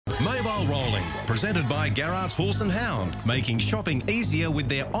Mobile Rolling, presented by Garrard's Horse and Hound, making shopping easier with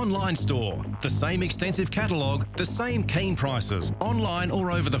their online store. The same extensive catalogue, the same keen prices, online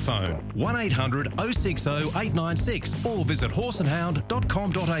or over the phone. 1800 060 896 or visit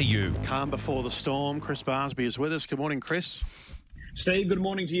horseandhound.com.au. Calm before the storm. Chris Barsby is with us. Good morning, Chris. Steve, good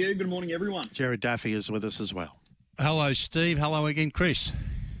morning to you. Good morning, everyone. Jared Daffy is with us as well. Hello, Steve. Hello again, Chris.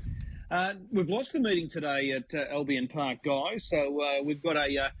 We've lost the meeting today at Albion Park, guys, so we've got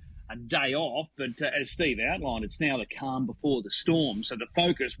a day off, but as Steve outlined, it's now the calm before the storm, so the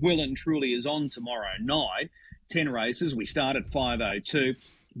focus well and truly is on tomorrow night. 10 races. We start at 5:02.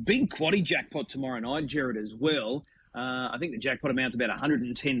 Big quaddie jackpot tomorrow night, Jared, as well. I think the jackpot amount's about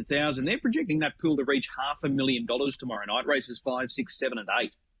 $110,000. They're projecting that pool to reach $500,000 tomorrow night, races 5, 6, 7 and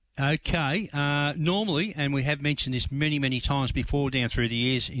 8. Okay, normally, and we have mentioned this many, many times before down through the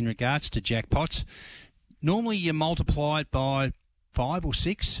years in regards to jackpots, normally you multiply it by 5 or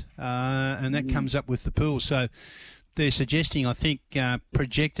 6, and that comes up with the pool. So they're suggesting, I think,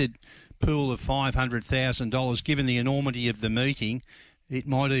 projected pool of $500,000. Given the enormity of the meeting, it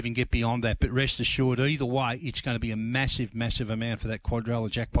might even get beyond that. But rest assured, either way, it's going to be a massive, massive amount for that quadrilla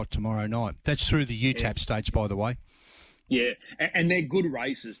jackpot tomorrow night. That's through the UTAP states, by the way. Yeah, and they're good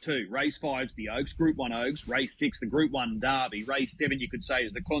races too. Race 5's the Oaks, Group 1 Oaks. Race 6, the Group 1 Derby. Race 7, you could say,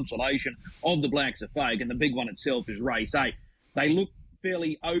 is the consolation of the Blacks Are Fake, and the big one itself is Race 8. They look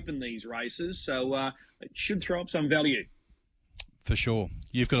fairly open, these races, so it should throw up some value. For sure.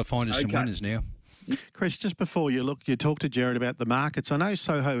 You've got to find us some winners now. Chris, just before you talk to Jared about the markets. I know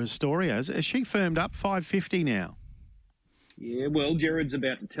Soho Astoria, has she firmed up 550 now? Yeah, well, Jared's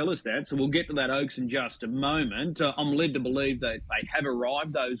about to tell us that, so we'll get to that, Oaks, in just a moment. I'm led to believe that they have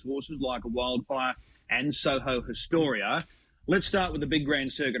arrived, those horses, like a Wildfire and Soho Astoria. Let's start with the big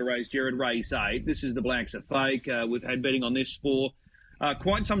Grand Circuit race, Jared, Race 8. This is the Blacks Are Fake. We've had betting on this for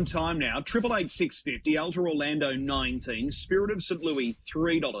quite some time now. 888 650, Ultra Orlando 19, Spirit of St. Louis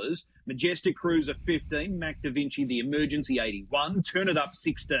 $3, Majestic Cruiser 15, Mac Da Vinci The Emergency 81, Turn It Up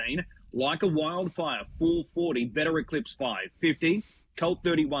 16, Like a Wildfire 440, Better Eclipse 550, Colt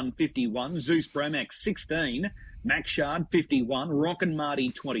 31 51, Zeus Bromax 16, Max Shard 51, Rockin' Marty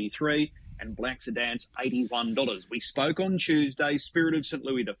 23, and Black Sedans $81. We spoke on Tuesday. Spirit of St.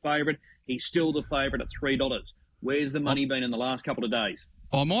 Louis the favourite. He's still the favourite at $3. Where's the money been in the last couple of days?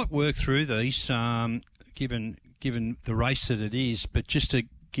 I might work through these, given the race that it is, but just to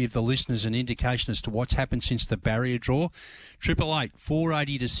give the listeners an indication as to what's happened since the barrier draw. 888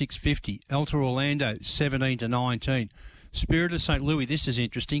 480 to 650. Ultra Orlando 17 to 19. Spirit of St. Louis, this is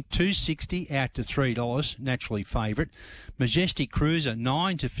interesting, $2.60 out to $3, naturally favourite. Majestic Cruiser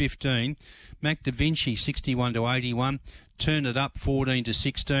 9 to 15. Mac Da Vinci 61 to 81. Turn It Up 14 to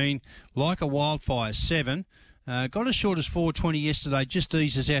 16. Like a Wildfire 7. Got as short as 420 yesterday, just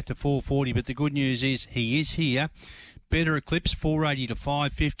eases out to 440, but the good news is he is here. Better Eclipse 480 to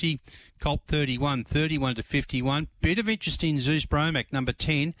 550. Colt 31 to 51. Bit of interest in Zeus Bromac, number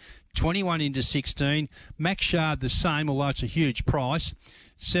 10, 21 into 16. Max Shard the same, although it's a huge price,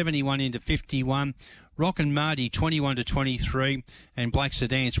 71 into 51. Rockin' Marty 21 to 23, and Black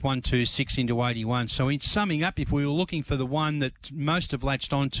Sedans 126 into 81. So in summing up, if we were looking for the one that most have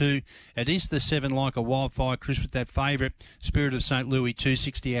latched onto, it is the 7 Like a Wildfire, Chris, with that favourite, Spirit of St. Louis,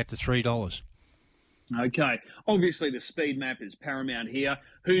 $2.60 out to $3. Okay. Obviously, the speed map is paramount here.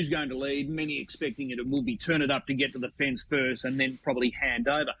 Who's going to lead? Many expecting it will be Turn It Up to get to the fence first and then probably hand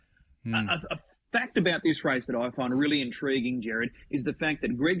over. A fact about this race that I find really intriguing, Jared, is the fact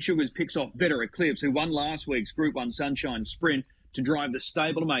that Greg Sugars picks off Better Eclipse, who won last week's Group 1 Sunshine Sprint, to drive the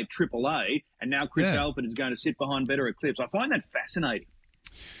stablemate AAA, and now Chris Alford is going to sit behind Better Eclipse. I find that fascinating.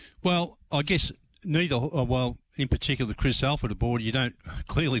 Well, I guess in particular Chris Alford aboard, you don't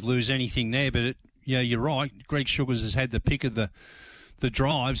clearly lose anything there, but you're right. Greg Sugars has had the pick of the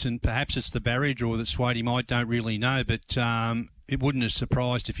drives, and perhaps it's the barrier draw that swayed him. I don't really know, but it wouldn't have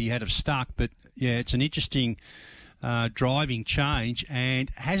surprised if he had have stuck. But yeah, it's an interesting driving change, and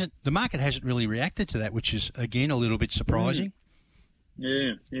the market hasn't really reacted to that, which is again a little bit surprising.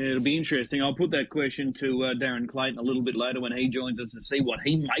 Yeah, it'll be interesting. I'll put that question to Darren Clayton a little bit later when he joins us and see what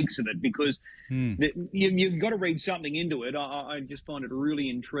he makes of it, because you've got to read something into it. I just find it really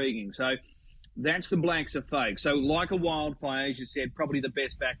intriguing. So that's the Blacks Are Fake. So Like a Wildfire, as you said, probably the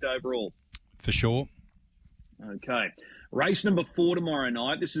best backed overall. For sure. Okay. Race number 4 tomorrow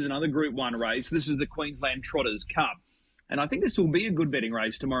night. This is another Group 1 race. This is the Queensland Trotters Cup. And I think this will be a good betting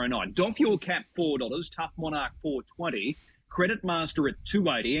race tomorrow night. Doff Your Cap, $4. Tough Monarch, $4.20. Credit Master at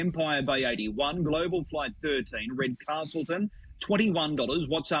 $2.80. Empire Bay, $81. Global Flight, $13. Red Castleton, $21.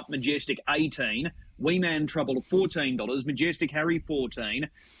 What's Up Majestic, $18. Wee Man Trouble, $14. Majestic Harry, $14.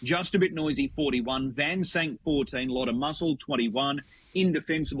 Just a Bit Noisy, $41. Van Sank, $14. Lot of Muscle, $21.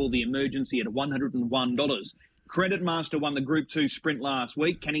 Indefensible The Emergency at $101. Credit Master won the Group 2 sprint last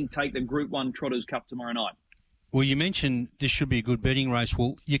week. Can he take the Group 1 Trotters Cup tomorrow night? Well, you mentioned this should be a good betting race.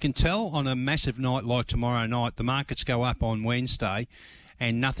 Well, you can tell on a massive night like tomorrow night, the markets go up on Wednesday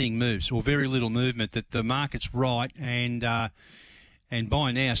and nothing moves, or very little movement, that the market's right, and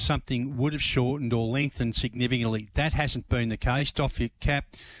by now something would have shortened or lengthened significantly. That hasn't been the case. Off your cap,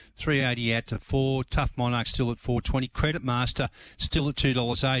 $3.80 out to $4. Tough Monarch still at $4.20. Credit Master still at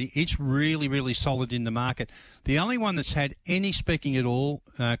 $2.80. It's really, really solid in the market. The only one that's had any specking at all,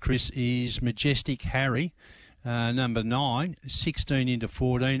 Chris, is Majestic Harry. Number 9, 16 into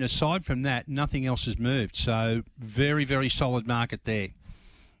 14. Aside from that, nothing else has moved. So very, very solid market there.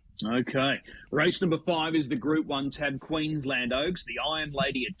 Okay. Race number 5 is the Group 1 Tab Queensland Oaks. The Iron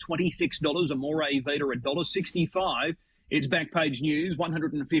Lady at $26. Amore Vita at $1.65. It's Backpage News,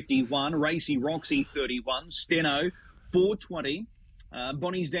 151. Racy Roxy, 31. Steno, 420.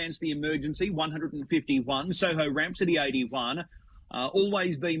 Bonnie's Dance The Emergency, 151. Soho Rhapsody, 81.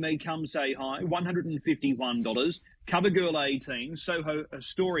 Always Be Me, Come Say Hi, $151. Covergirl, 18. Soho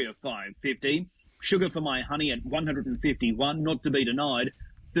Astoria, $5.50. Sugar for My Honey at $151. Not to Be Denied,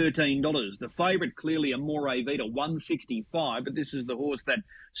 $13. The favourite, clearly, Amore Vita, $165. But this is the horse that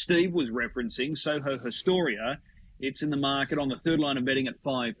Steve was referencing, Soho Astoria. It's in the market on the third line of betting at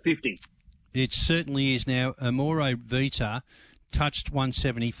 $5.50. It certainly is now. Amore Vita touched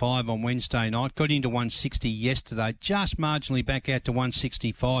 175 on Wednesday night, got into 160 yesterday, just marginally back out to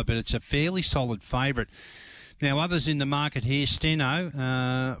 165, but it's a fairly solid favourite. Now, others in the market here,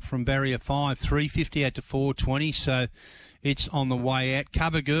 Steno from Barrier 5, $3.50 out to $4.20, so it's on the way out.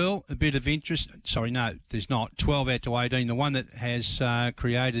 Covergirl, a bit of interest. Sorry, no, there's not. 12 out to 18. The one that has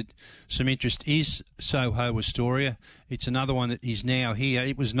created some interest is Soho Astoria. It's another one that is now here.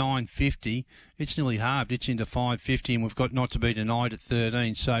 It was $9.50. It's nearly halved. It's into $5.50, and we've got Not to Be Denied at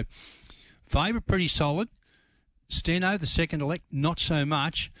 13. So, favourite pretty solid. Steno, the second elect, not so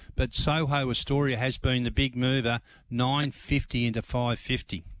much, but Soho Astoria has been the big mover, $9.50 into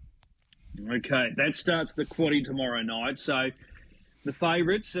 $5.50. Okay, that starts the quaddie tomorrow night. So the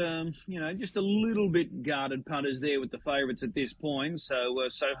favourites, just a little bit guarded punters there with the favourites at this point. So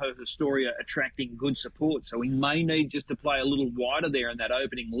Soho Astoria attracting good support. So we may need just to play a little wider there in that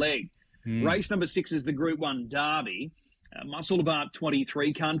opening leg. Race number 6 is the Group 1 Derby. Muscle Bart,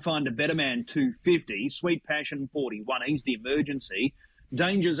 23. Can't Find a Better Man, 250. Sweet Passion, 41. He's the emergency.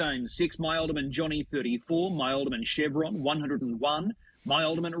 Danger Zone, 6. My Alderman Johnny, 34. My Alderman Chevron, 101. My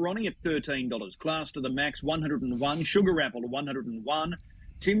Alderman Ronnie at $13. Class to the Max, 101. Sugar Apple, 101.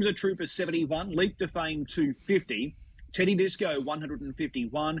 Tim's a Trooper, 71. Leap to Fame, 250. Teddy Disco,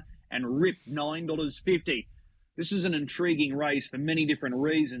 151. And Rip, $9.50. This is an intriguing race for many different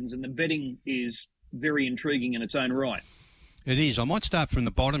reasons, and the betting is very intriguing in its own right. It is. I might start from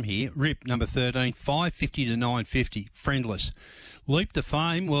the bottom here. Rip, number 13, $5.50 to $9.50, friendless. Leap to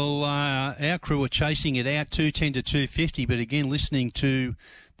Fame, well, our crew are chasing it out, $2.10 to $2.50, but again, listening to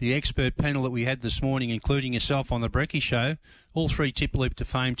the expert panel that we had this morning, including yourself on the Brecky Show, all three tip Leap to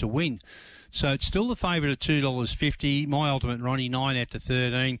Fame to win. So it's still the favourite at $2.50. My Ultimate Ronnie, 9 out to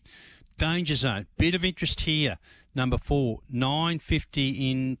 13. Danger Zone, bit of interest here. Number 4,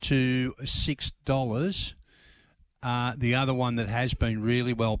 $9.50 into $6. The other one that has been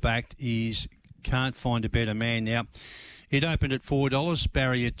really well backed is Can't Find a Better Man. Now, it opened at $4,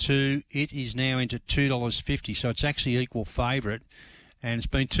 barrier 2. It is now into $2.50, so it's actually equal favourite. And it's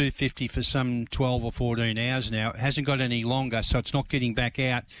been $2.50 for some 12 or 14 hours now. It hasn't got any longer, so it's not getting back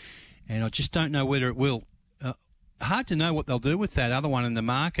out. And I just don't know whether it will. Hard to know what they'll do with that other one in the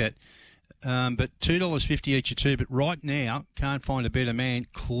market. But $2.50 each or two. But right now, Can't Find a Better Man,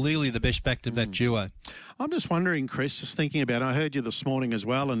 clearly the best backed of that duo. I'm just wondering, Chris, just thinking about it, I heard you this morning as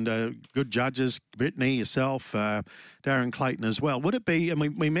well, and good judges, Brittany, yourself, Darren Clayton as well. Would it be, and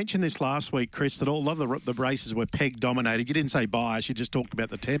we mentioned this last week, Chris, that all of the races were peg dominated. You didn't say bias, you just talked about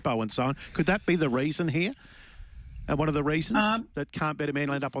the tempo and so on. Could that be the reason here? And one of the reasons that Can't Better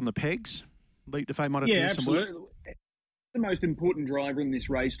Man end up on the pegs? Leap to Fame might have to do some work. The most important driver in this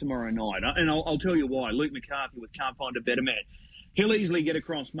race tomorrow night, and I'll tell you why. Luke McCarthy with Can't Find a Better Man. He'll easily get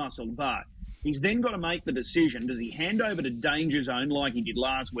across Muscle, but he's then got to make the decision. Does he hand over to Danger Zone like he did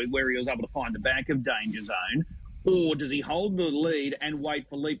last week, where he was able to find the back of Danger Zone, or does he hold the lead and wait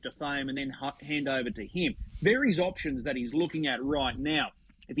for Leap to Fame and then hand over to him? Various options that he's looking at right now.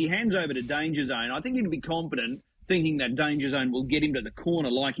 If he hands over to Danger Zone, I think he'd be confident thinking that Danger Zone will get him to the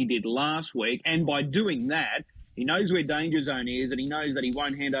corner like he did last week, and by doing that, he knows where Danger Zone is, and he knows that he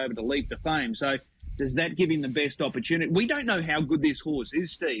won't hand over to Leap to Fame. So Does that give him the best opportunity? We don't know how good this horse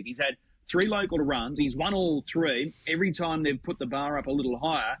is, Steve. He's had 3 local runs. He's won all 3. Every time they've put the bar up a little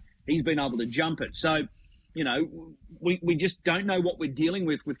higher, he's been able to jump it. So, you know, we just don't know what we're dealing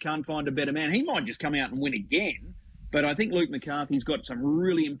with Can't Find a Better Man. He might just come out and win again, but I think Luke McCarthy's got some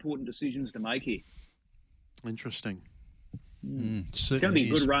really important decisions to make here. Interesting. It's going to be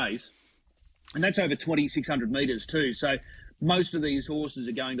a good race. And that's over 2,600 metres too. So most of these horses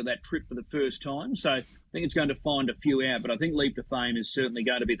are going to that trip for the first time. So I think it's going to find a few out. But I think Leap to Fame is certainly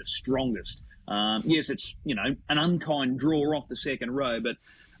going to be the strongest. Yes, it's, you know, an unkind draw off the second row, but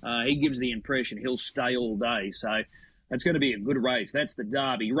he gives the impression he'll stay all day. So that's going to be a good race. That's the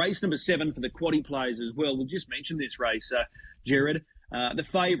Derby. Race number 7 for the quaddie players as well. We'll just mention this race, Jared. The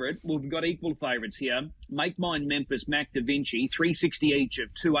favourite, we've got equal favourites here. Make Mine Memphis, Mac Da Vinci, 360 each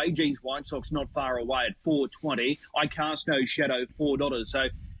of 2. AG's White Sox not far away at 4.20. I Cast No Shadow, $4. So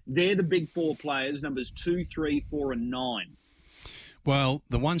they're the big 4 players, numbers 2, 3, 4 and 9. Well,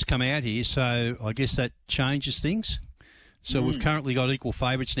 the ones come out here, so I guess that changes things. So we've currently got equal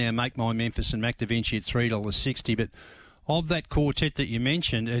favourites now, Make Mine Memphis and Mac Da Vinci at $3.60. But of that quartet that you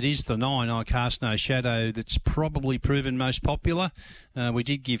mentioned, it is the 9, I Cast No Shadow, that's probably proven most popular. We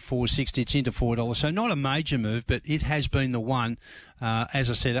did give $4.60. It's into $4. So not a major move, but it has been the one,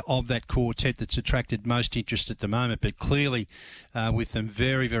 as I said, of that quartet that's attracted most interest at the moment. But clearly, with them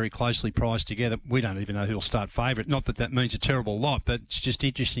very, very closely priced together, we don't even know who'll start favourite. Not that that means a terrible lot, but it's just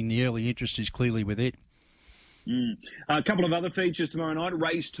interesting. The early interest is clearly with it. A couple of other features tomorrow night.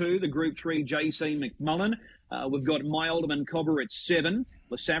 Race 2, the Group 3 JC McMullen. We've got My Alderman Cobber at 7.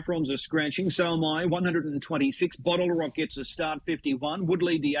 The Saffrons are scratching. So am I, 126. Bottle Rock gets a start, 51.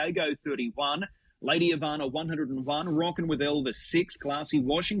 Woodley Diego, 31. Lady Ivana, 101. Rockin' with Elvis, 6. Classy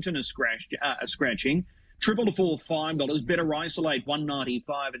Washington is scratching. Triple to 4, $5. Better Isolate,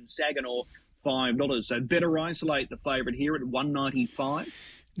 $1.95. And Saginaw, $5. So Better Isolate, the favourite here at $1.95.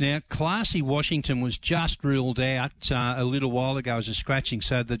 Now, Classy Washington was just ruled out a little while ago as a scratching,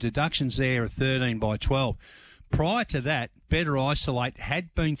 so the deductions there are 13 by 12. Prior to that, Better Isolate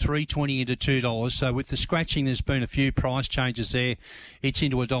had been $3.20 into $2, so with the scratching there's been a few price changes there. It's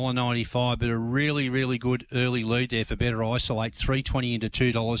into $1.95, but a really, really good early lead there for Better Isolate, $3.20 into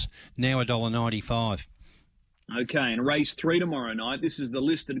 $2, now $1.95. Okay, and race 3 tomorrow night. This is the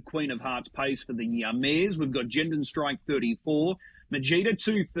listed Queen of Hearts pace for the mares. We've got Gendon Strike, 34. Majida,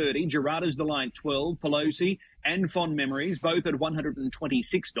 230, Gerardo's Delight, 12, Pelosi and Fond Memories, both at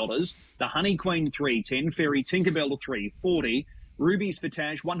 $126. The Honey Queen, 310, Fairy Tinkerbell, 340, Ruby's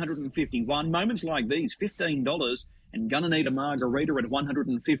Fatash, 151, Moments Like These, $15, and Gonna Need a Margarita at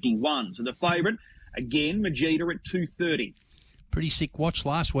 151. So the favourite, again, Majida at 230. Pretty sick watch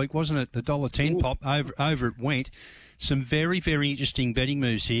last week, wasn't it? The $1.10 pop, over it went. Some very, very interesting betting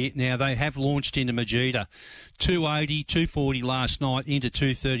moves here. Now, they have launched into Majida. 280, 240 last night, into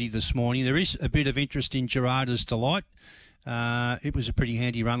 230 this morning. There is a bit of interest in Gerardo's Delight. It was a pretty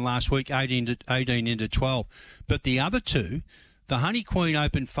handy run last week, 18 into 12. But the other two, the Honey Queen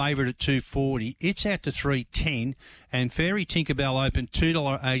opened favourite at $2.40. It's out to $3.10. And Fairy Tinkerbell opened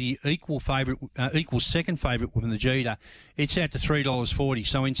 $2.80, equal second favourite with Majida. It's out to $3.40.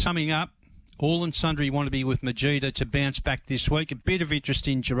 So in summing up, all and sundry want to be with Majida to bounce back this week. A bit of interest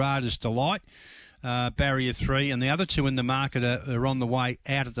in Gerardo's Delight, barrier 3, and the other two in the market are on the way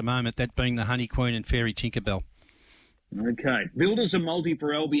out at the moment, that being the Honey Queen and Fairy Tinkerbell. Okay. Builders a multi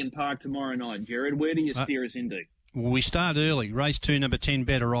for Albion Park tomorrow night, Jared. Where do you steer us into? We start early. Race 2, number 10,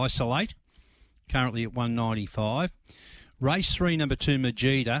 Better Isolate, currently at $1.95. Race 3, number 2,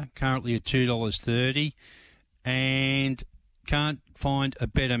 Majida, currently at $2.30. And Can't Find a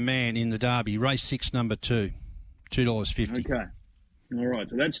Better Man in the Derby. Race 6, number 2, $2.50. Okay. All right.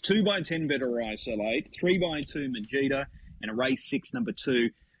 So that's 2 by 10 Better Isolate, 3 by 2 Majida, and a race 6, number 2,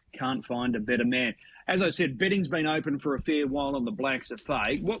 Can't Find a Better Man. As I said, betting's been open for a fair while on the Blacks of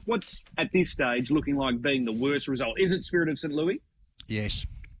Fate. What's at this stage looking like being the worst result? Is it Spirit of St. Louis? Yes.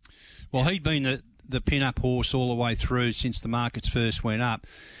 Well, he'd been the pin-up horse all the way through since the markets first went up.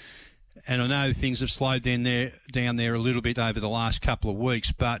 And I know things have slowed down there a little bit over the last couple of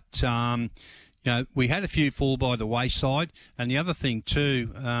weeks, but we had a few fall by the wayside. And the other thing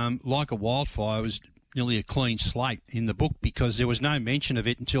too, Like a Wildfire was nearly a clean slate in the book because there was no mention of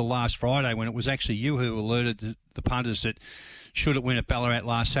it until last Friday when it was actually you who alerted the punters that should it win at Ballarat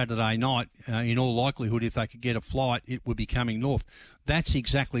last Saturday night, in all likelihood, if they could get a flight, it would be coming north. That's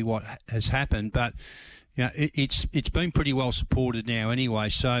exactly what has happened, but it's been pretty well supported now anyway.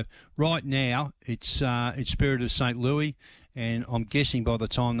 So right now it's Spirit of St. Louis, and I'm guessing by the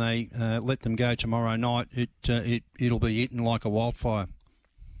time they let them go tomorrow night, it'll be hitting Like a Wildfire.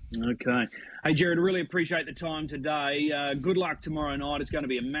 Okay. Hey, Jared, really appreciate the time today. Good luck tomorrow night. It's going to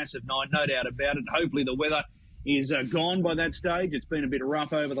be a massive night, no doubt about it. Hopefully the weather is gone by that stage. It's been a bit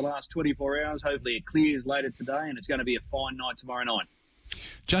rough over the last 24 hours. Hopefully it clears later today, and it's going to be a fine night tomorrow night.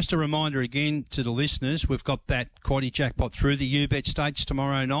 Just a reminder again to the listeners, we've got that quaddie jackpot through the UBet Stakes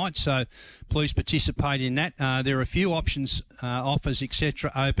tomorrow night, so please participate in that. There are a few options, offers,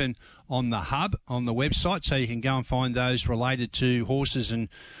 etc. open on the hub, on the website, so you can go and find those related to horses and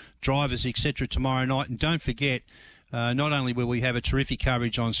drivers, etc. tomorrow night. And don't forget, not only will we have a terrific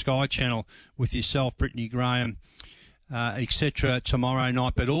coverage on Sky Channel with yourself, Brittany Graham, etc. tomorrow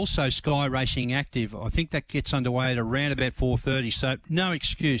night, but also Sky Racing Active. I think that gets underway at around about 4:30, so no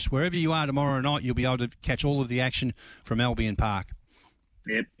excuse. Wherever you are tomorrow night, you'll be able to catch all of the action from Albion Park.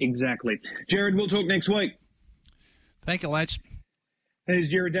 Yep, exactly. Jared, we'll talk next week. Thank you, lads. There's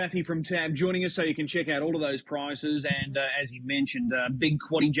Jared Daffy from TAB joining us, so you can check out all of those prices. And as he mentioned, big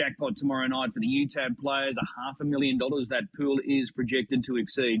quaddie jackpot tomorrow night for the UTAB players, $500,000 that pool is projected to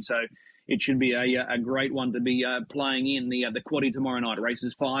exceed. So it should be a great one to be playing in the quaddie tomorrow night.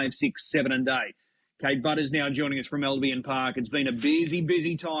 Races 5, 6, 7 and 8. Kate Butters now joining us from Albion Park. It's been a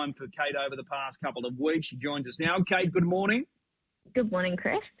busy time for Kate over the past couple of weeks. She joins us now. Kate, good morning. Good morning,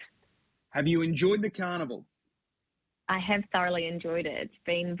 Chris. Have you enjoyed the carnival? I have thoroughly enjoyed it. It's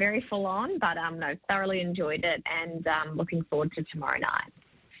been very full on, but no, thoroughly enjoyed it, and looking forward to tomorrow night.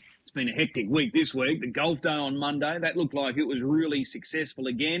 It's been a hectic week this week. The golf day on Monday, that looked like it was really successful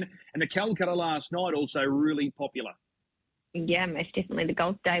again. And the Calcutta last night also really popular. Yeah, most definitely. The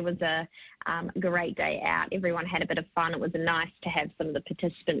golf day was a great day out. Everyone had a bit of fun. It was nice to have some of the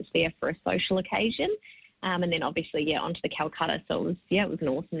participants there for a social occasion. And then obviously, onto the Calcutta. So it was an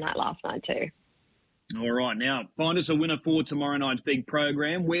awesome night last night too. All right, now find us a winner for tomorrow night's big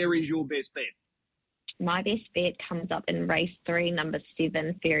program. Where is your best bet? My best bet comes up in race 3, number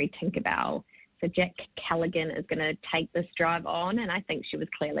 7, Fairy Tinkerbell. So Jack Callaghan is going to take this drive on, and I think she was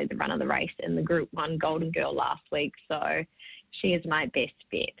clearly the run of the race in the Group 1 Golden Girl last week. So she is my best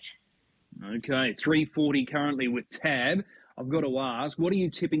bet. Okay, 340 currently with Tab. I've got to ask, what are you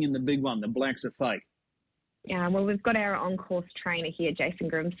tipping in the big one? The Blacks are fake. Well, we've got our on-course trainer here, Jason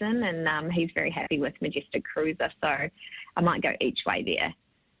Grimson, and he's very happy with Majestic Cruiser, so I might go each way there.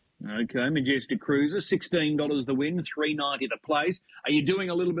 Okay, Majestic Cruiser, $16 the win, $3.90 the place. Are you doing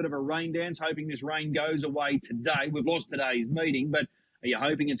a little bit of a rain dance, hoping this rain goes away today? We've lost today's meeting, but are you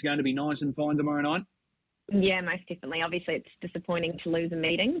hoping it's going to be nice and fine tomorrow night? Yeah, most definitely. Obviously, it's disappointing to lose a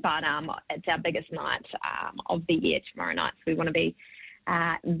meeting, but it's our biggest night of the year tomorrow night, so we want to be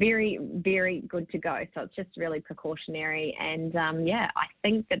very, very good to go. So it's just really precautionary. And, I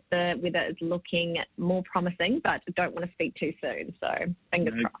think that the weather is looking more promising, but don't want to speak too soon. So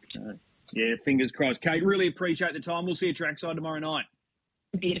fingers crossed. Yeah, fingers crossed. Kate, really appreciate the time. We'll see you trackside tomorrow night.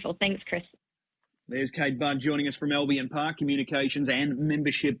 Beautiful. Thanks, Chris. There's Kate Budd joining us from Albion Park, Communications and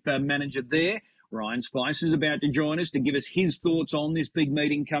Membership Manager there. Ryan Spice is about to join us to give us his thoughts on this big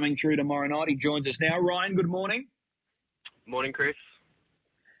meeting coming through tomorrow night. He joins us now. Ryan, good morning. Morning, Chris.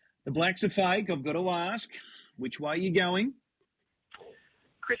 The Blacks are fake. I've got to ask, which way are you going?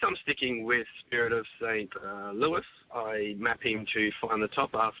 Chris, I'm sticking with Spirit of St. Louis. I map him to find the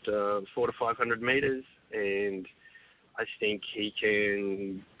top after 400 to 500 metres, and I think he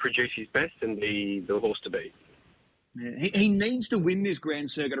can produce his best and be the horse to beat. Yeah, he needs to win this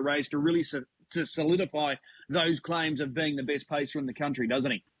Grand Circuit race to really to solidify those claims of being the best pacer in the country,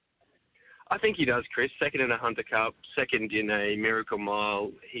 doesn't he? I think he does, Chris. Second in a Hunter Cup, second in a Miracle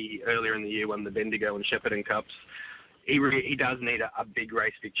Mile. He earlier in the year won the Bendigo and Shepparton Cups. He does need a big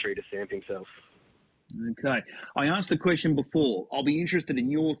race victory to stamp himself. Okay. I asked the question before. I'll be interested in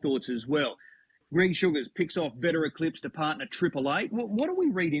your thoughts as well. Greg Sugars picks off Better Eclipse to partner 888. What do we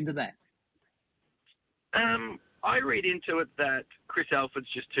read into that? I read into it that Chris Alford's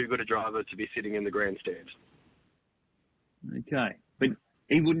just too good a driver to be sitting in the grandstand. Okay. But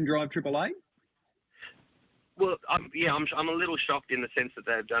he wouldn't drive 888? Well, I'm a little shocked in the sense that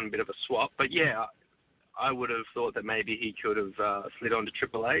they've done a bit of a swap. But, yeah, I would have thought that maybe he could have slid on to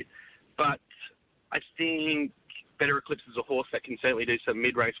 888. But I think Better Eclipse is a horse that can certainly do some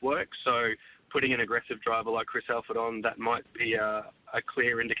mid-race work. So putting an aggressive driver like Chris Alford on, that might be a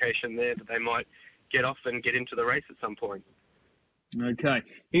clear indication there that they might get off and get into the race at some point. Okay,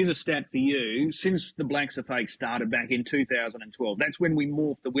 here's a stat for you. Since the Blacks are Fake started back in 2012, that's when we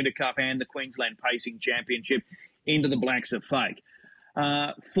morphed the Winter Cup and the Queensland Pacing Championship into the Blacks are Fake.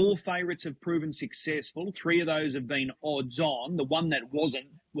 4 favourites have proven successful. 3 of those have been odds on. The one that wasn't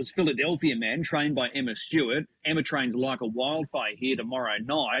was Philadelphia Man, trained by Emma Stewart. Emma trains like a wildfire here tomorrow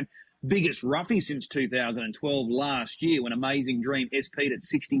night. biggest roughie since 2012 last year when Amazing Dream SP'd at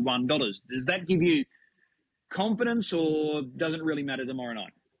 $61. Does that give you confidence, or does it really matter tomorrow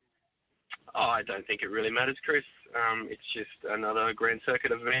night? Oh, I don't think it really matters, Chris. It's just another Grand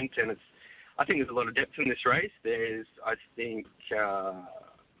Circuit event, and I think there's a lot of depth in this race. There's, I think, a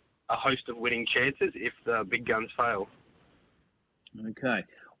host of winning chances if the big guns fail. Okay.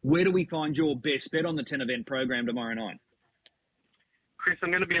 Where do we find your best bet on the 10-event program tomorrow night? Chris, I'm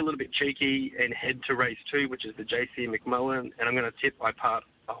going to be a little bit cheeky and head to race 2, which is the JC McMullen, and I'm going to tip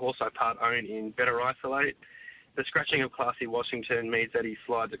a horse I part own in Better Isolate. The scratching of Classy Washington means that he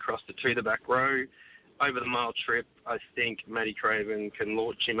slides across to the back row. Over the mile trip, I think Matty Craven can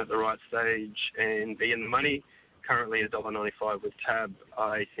launch him at the right stage and be in the money. Currently $1.95 with Tab.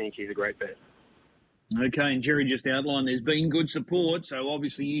 I think he's a great bet. Okay, and Jerry just outlined there's been good support, so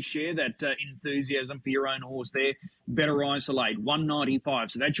obviously you share that enthusiasm for your own horse there. Better Isolate,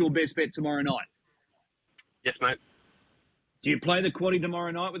 195. So that's your best bet tomorrow night? Yes, mate. Do you play the quaddie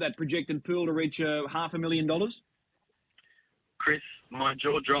tomorrow night with that projected pool to reach $500,000? Chris, my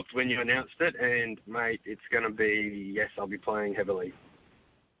jaw dropped when you announced it, and, mate, it's going to be, yes, I'll be playing heavily.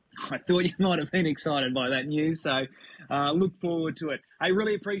 I thought you might have been excited by that news, so look forward to it. Hey,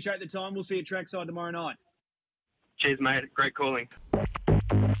 really appreciate the time. We'll see you trackside tomorrow night. Cheers, mate. Great calling.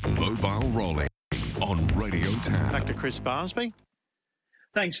 Mobile Rolling on Radio Tab. Back to Chris Barsby.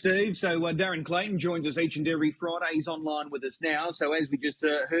 Thanks, Steve. So Darren Clayton joins us each and every Friday. He's online with us now. So as we just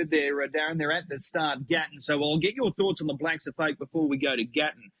heard there, Darren, they're at the start, Gatton. So I'll get your thoughts on the Blacks of Fake before we go to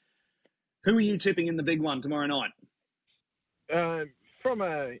Gatton. Who are you tipping in the big one tomorrow night?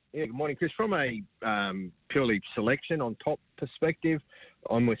 Good morning, Chris. From a purely selection on top perspective,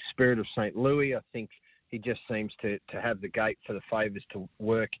 I'm with Spirit of St. Louis. I think he just seems to have the gate for the favours to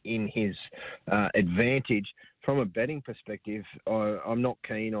work in his advantage. From a betting perspective, I'm not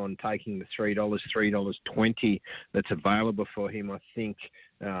keen on taking the $3.20 that's available for him. I think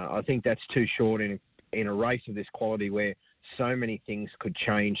that's too short in a race of this quality where so many things could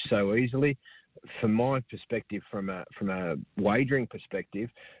change so easily. From my perspective, from a wagering perspective,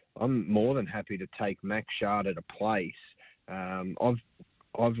 I'm more than happy to take Max Shard at a place.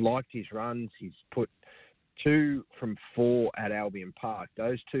 I've liked his runs. He's put 2 from 4 at Albion Park.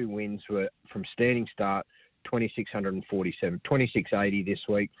 Those 2 wins were from standing start, 2,647, 2,680 this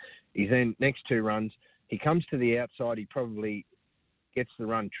week. His then next 2 runs, he comes to the outside. He probably gets the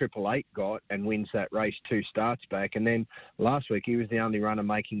run 888 got and wins that race 2 starts back. And then last week he was the only runner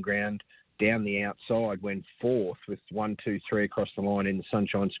making ground down the outside, went 4th with 1, 2, 3 across the line in the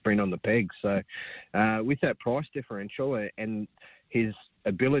Sunshine Sprint on the peg. So with that price differential and his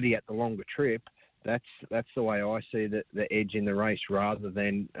ability at the longer trip, that's the way I see the edge in the race rather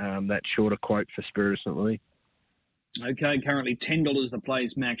than that shorter quote for Spirit of St. Louis. Okay, currently $10 the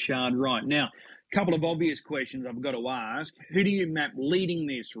place Max Shard right now. A couple of obvious questions I've got to ask. Who do you map leading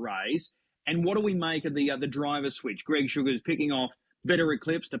this race, and what do we make of the driver switch? Greg Sugars picking off Better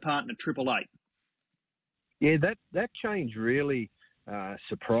Eclipse to partner 888. Yeah, that change really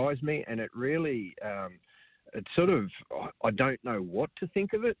surprised me, and it really it sort of, I don't know what to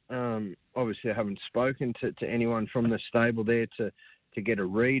think of it. Obviously, I haven't spoken to anyone from the stable there to get a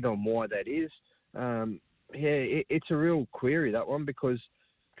read on why that is. It's a real query, that one, because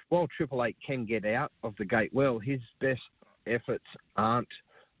while 888 can get out of the gate well, his best efforts aren't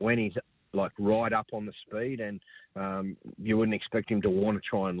when he's like right up on the speed, and you wouldn't expect him to want to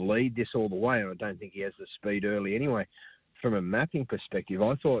try and lead this all the way. I don't think he has the speed early anyway. From a mapping perspective,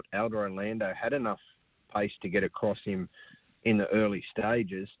 I thought Elder Orlando had enough pace to get across him in the early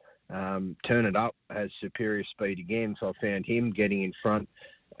stages. Turn It Up has superior speed again, so I found him getting in front.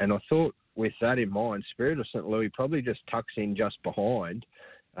 And I thought with that in mind, Spirit of St. Louis probably just tucks in just behind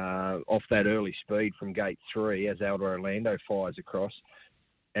off that early speed from gate 3 as Elder Orlando fires across.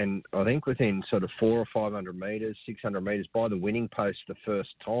 And I think within sort of 400 or 500 metres, 600 metres by the winning post the first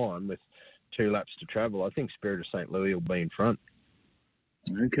time with 2 laps to travel, I think Spirit of St. Louis will be in front.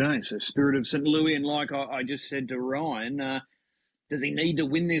 Okay, so Spirit of St. Louis, and like I just said to Ryan, does he need to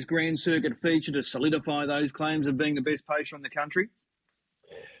win this Grand Circuit feature to solidify those claims of being the best pacer in the country?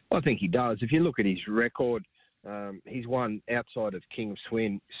 I think he does. If you look at his record, he's won outside of King of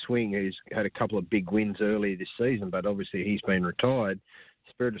Swing, who's had a couple of big wins earlier this season, but obviously he's been retired.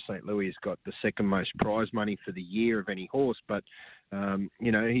 Spirit of St. Louis has got the second most prize money for the year of any horse, but,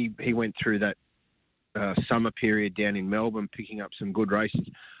 he went through that summer period down in Melbourne picking up some good races.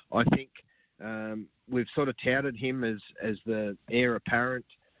 I think we've sort of touted him as the heir apparent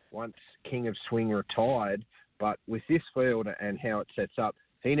once King of Swing retired, but with this field and how it sets up,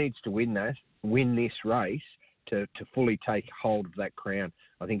 he needs to win this race to fully take hold of that crown.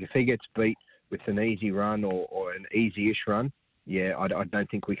 I think if he gets beat with an easy run or an easy-ish run, yeah, I don't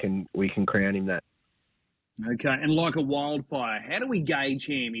think we can crown him that. Okay, and like a wildfire, how do we gauge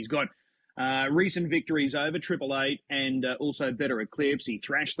him? He's got recent victories over Triple Eight and also Better Eclipse. He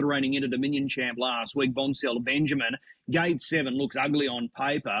thrashed the reigning Inter Dominion champ last week, Boncel Benjamin. Gate 7 looks ugly on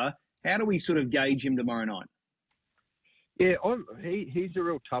paper. How do we sort of gauge him tomorrow night? Yeah, he's a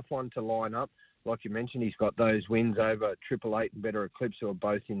real tough one to line up. Like you mentioned, he's got those wins over Triple Eight and Better Eclipse, who are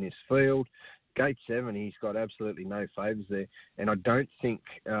both in this field. Gate 7, he's got absolutely no favours there. And I don't think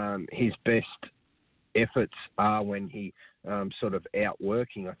his best efforts are when he sort of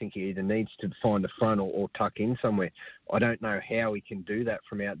outworking. I think he either needs to find the front or tuck in somewhere. I don't know how he can do that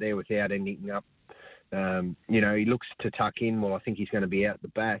from out there without ending up, he looks to tuck in. Well, I think he's going to be out the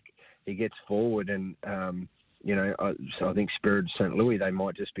back. He gets forward and, so I think Spirit of St. Louis, they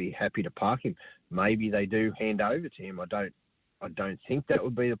might just be happy to park him. Maybe they do hand over to him. I don't think that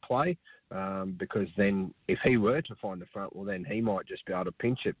would be the play because then if he were to find the front, well, then he might just be able to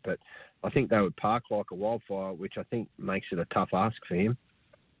pinch it. But I think they would park like a wildfire, which I think makes it a tough ask for him.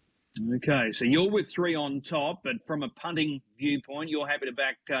 Okay, so you're with 3 on top, but from a punting viewpoint, you're happy to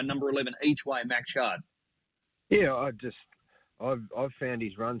back number 11 each way, Max Shard. Yeah, I've found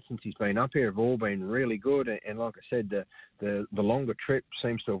his runs since he's been up here have all been really good. And like I said, the longer trip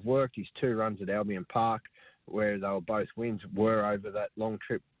seems to have worked. His 2 runs at Albion Park, where they were both wins, were over that long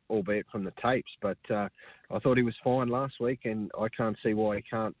trip, albeit from the tapes. But I thought he was fine last week, and I can't see why he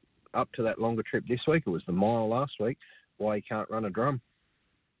can't up to that longer trip this week. It was the mile last week, why he can't run a drum.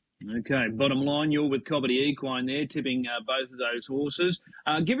 Okay, bottom line, you're with Cobbity Equine there, tipping both of those horses.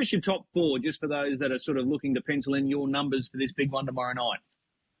 Give us your top 4, just for those that are sort of looking to pencil in your numbers for this big one tomorrow night.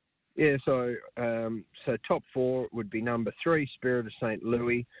 Yeah, so top 4 would be number 3, Spirit of St.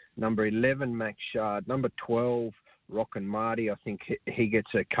 Louis, number 11, Max Shard, number 12, Rockin' Marty. I think he gets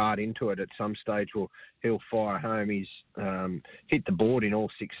a card into it at some stage. He'll fire home. He's hit the board in all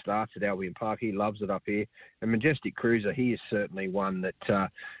 6 starts at Albion Park. He loves it up here. And Majestic Cruiser, he is certainly one that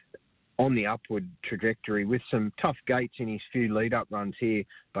on the upward trajectory with some tough gates in his few lead-up runs here.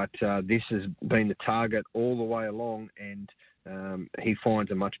 But this has been the target all the way along, and he finds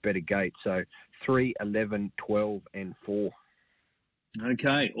a much better gate. So 3, 11, 12 and 4.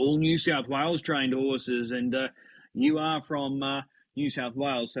 Okay, all New South Wales trained horses, and you are from New South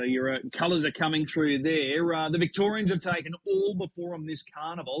Wales, so your colours are coming through there. The Victorians have taken all before them this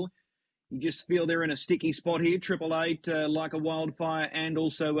carnival. You just feel they're in a sticky spot here, Triple Eight, like a wildfire, and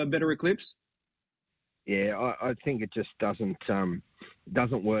also a Better Eclipse? Yeah, I think it just doesn't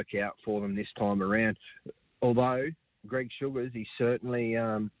work out for them this time around. Although Greg Sugars, he certainly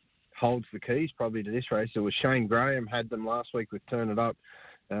holds the keys probably to this race. It was Shane Graham had them last week with Turn It Up.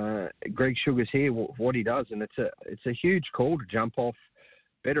 Greg Sugars here, what he does, and it's a huge call to jump off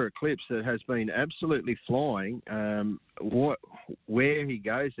Better Eclipse that has been absolutely flying. Where he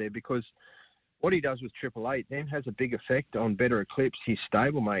goes there, because what he does with Triple Eight then has a big effect on Better Eclipse, his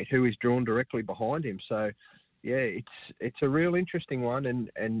stablemate, who is drawn directly behind him. So, yeah, it's a real interesting one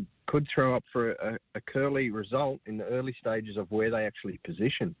and could throw up for a curly result in the early stages of where they actually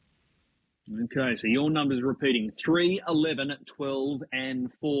position. Okay, so your numbers repeating 3, 11, 12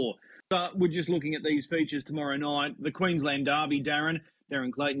 and 4. We're just looking at these features tomorrow night. The Queensland Derby, Darren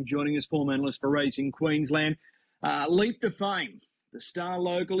Clayton joining us, former analyst for Racing Queensland. Leap to Fame, the star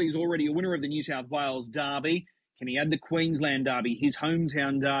local. He's already a winner of the New South Wales Derby. Can he add the Queensland Derby, his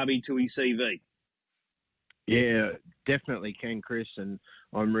hometown Derby, to his CV? Yeah, definitely can, Chris, and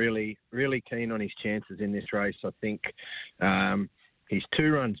I'm really, really keen on his chances in this race. I think his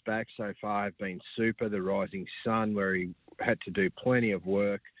 2 runs back so far have been super. The Rising Sun, where he had to do plenty of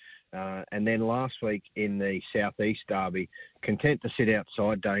work. And then last week in the Southeast Derby, content to sit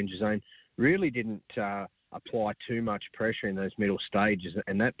outside Danger Zone, really didn't apply too much pressure in those middle stages,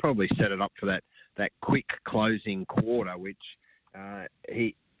 and that probably set it up for that quick closing quarter, which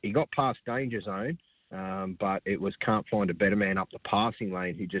he got past Danger Zone, but it was Can't Find a Better Man up the passing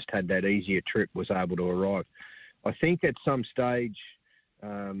lane. He just had that easier trip, was able to arrive. I think at some stage,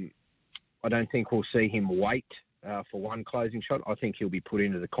 I don't think we'll see him wait for one closing shot. I think he'll be put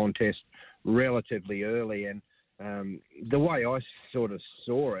into the contest relatively early. And the way I sort of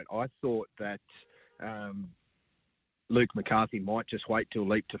saw it, I thought that Luke McCarthy might just wait till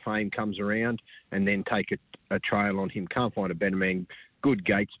Leap to Fame comes around and then take a trail on him. Can't Find a Better Man, good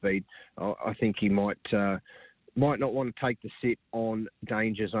gate speed. I think he might not want to take the sit on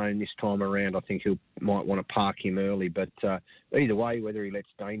Danger Zone this time around. I think he might want to park him early. But either way, whether he lets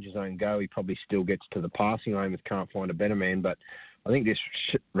Danger Zone go, he probably still gets to the passing lane with Can't Find a Better Man. But I think this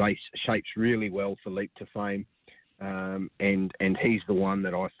race shapes really well for Leap to Fame. and he's the one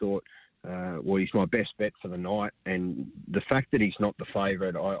that I thought, he's my best bet for the night. And the fact that he's not the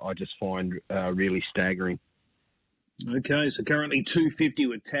favourite, I just find really staggering. Okay, so currently 250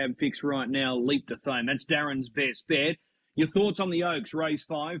 with tab fixed right now, Leap to Fame. That's Darren's best bet. Your thoughts on the Oaks, race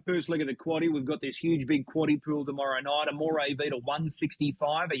 5? First leg of the quaddie. We've got this huge big quaddie pool tomorrow night. Amore Vita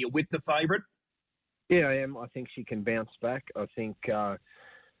 165. Are you with the favourite? Yeah, I am. I think she can bounce back. I think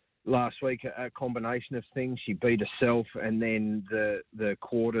last week a combination of things. She beat herself, and then the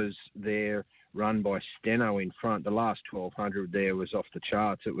quarters there run by Steno in front. The last 1200 there was off the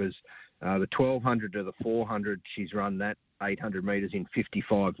charts. It was the 1200 to the 400. She's run that 800 metres in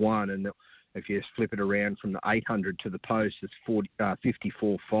 55.1, and if you flip it around from the 800 to the post, it's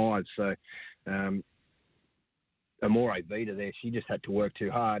 54.5. So Amore Vita there, she just had to work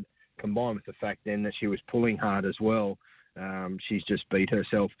too hard, combined with the fact then that she was pulling hard as well. She's just beat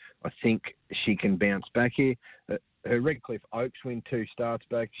herself. I think she can bounce back here. Her Redcliffe Oaks win 2 starts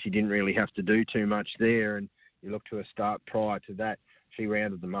back. She didn't really have to do too much there, and you look to her start prior to that, she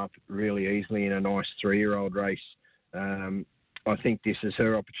rounded them up really easily in a nice 3-year-old race. I think this is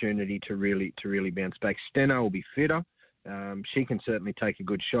her opportunity to really bounce back. Steno will be fitter. She can certainly take a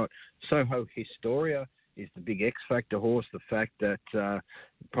good shot. Soho Historia is the big X factor horse. The fact that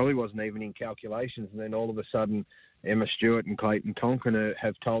probably wasn't even in calculations, and then all of a sudden Emma Stewart and Clayton Tonkin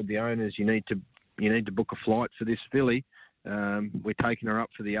have told the owners, you need to book a flight for this filly. We're taking her up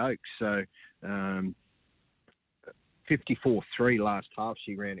for the Oaks. So 54.3 last half.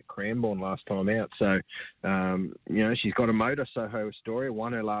 She ran at Cranbourne last time out. So, she's got a motor. Soho Historia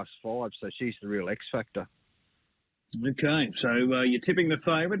won her last 5. So she's the real X factor. Okay, so you're tipping the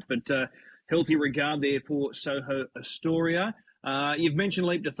favourite, but healthy regard there for Soho Astoria. You've mentioned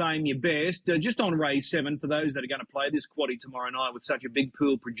Leap to Fame, your best. Just on race 7, for those that are going to play this quaddie tomorrow night with such a big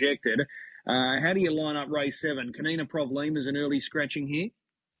pool projected, how do you line up race 7? Kanina Provlima's an early scratching here?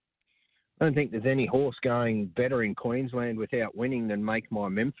 I don't think there's any horse going better in Queensland without winning than Make My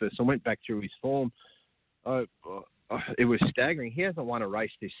Memphis. I went back through his form. It was staggering. He hasn't won a race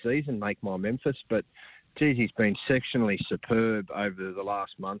this season, Make My Memphis, but geez, he's been sectionally superb over the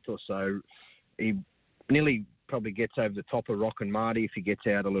last month or so. He nearly probably gets over the top of Rock and Marty if he gets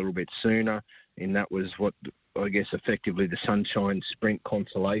out a little bit sooner, and that was what, I guess, effectively the Sunshine Sprint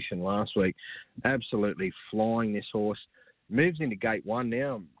consolation last week. Absolutely flying, this horse. Moves into gate 1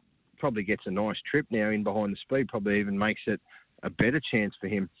 now, probably gets a nice trip now in behind the speed, probably even makes it a better chance for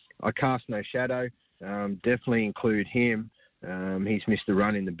him. I cast no shadow, definitely include him. He's missed the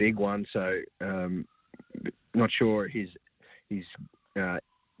run in the big one, so not sure his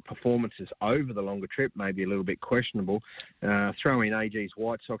performances over the longer trip may be a little bit questionable. Throw in AG's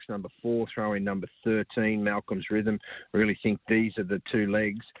White Sox number 4, throw in number 13, Malcolm's Rhythm. I really think these are the 2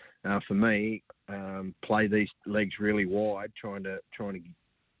 legs for me. Play these legs really wide, trying to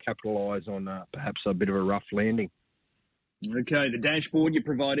capitalise on perhaps a bit of a rough landing. Okay, the dashboard you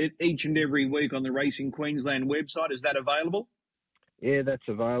provide it each and every week on the Racing Queensland website. Is that available? Yeah, that's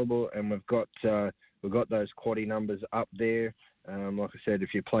available, and we've got those quaddie numbers up there. Like I said,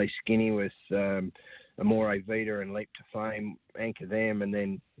 if you play skinny with Amore Vita and Leap to Fame, anchor them, and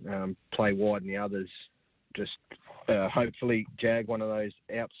then play wide in the others. Just hopefully jag one of those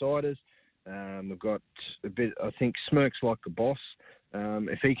outsiders. We've got a bit. I think Smirks Like a Boss.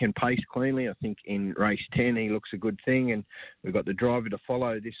 If he can pace cleanly, I think in race 10 he looks a good thing. And we've got the driver to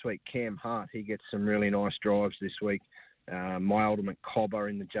follow this week, Cam Hart. He gets some really nice drives this week. My Ultimate Cobber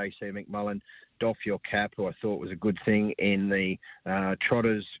in the JC McMullen. Doff Your Cap, who I thought was a good thing in the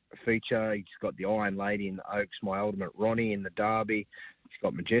Trotters feature. He's got the Iron Lady in the Oaks, My Ultimate Ronnie in the Derby. He's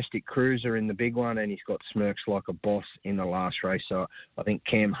got Majestic Cruiser in the big one, and he's got Smirks Like a Boss in the last race. So I think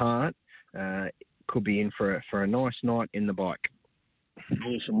Cam Hart could be in for a nice night in the bike.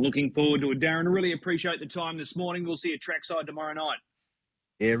 Awesome. Looking forward to it, Darren. Really appreciate the time this morning. We'll see you trackside tomorrow night.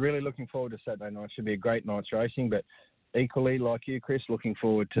 Yeah, really looking forward to Saturday night. Should be a great night's racing, but equally, like you, Chris, looking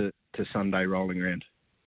forward to Sunday rolling around.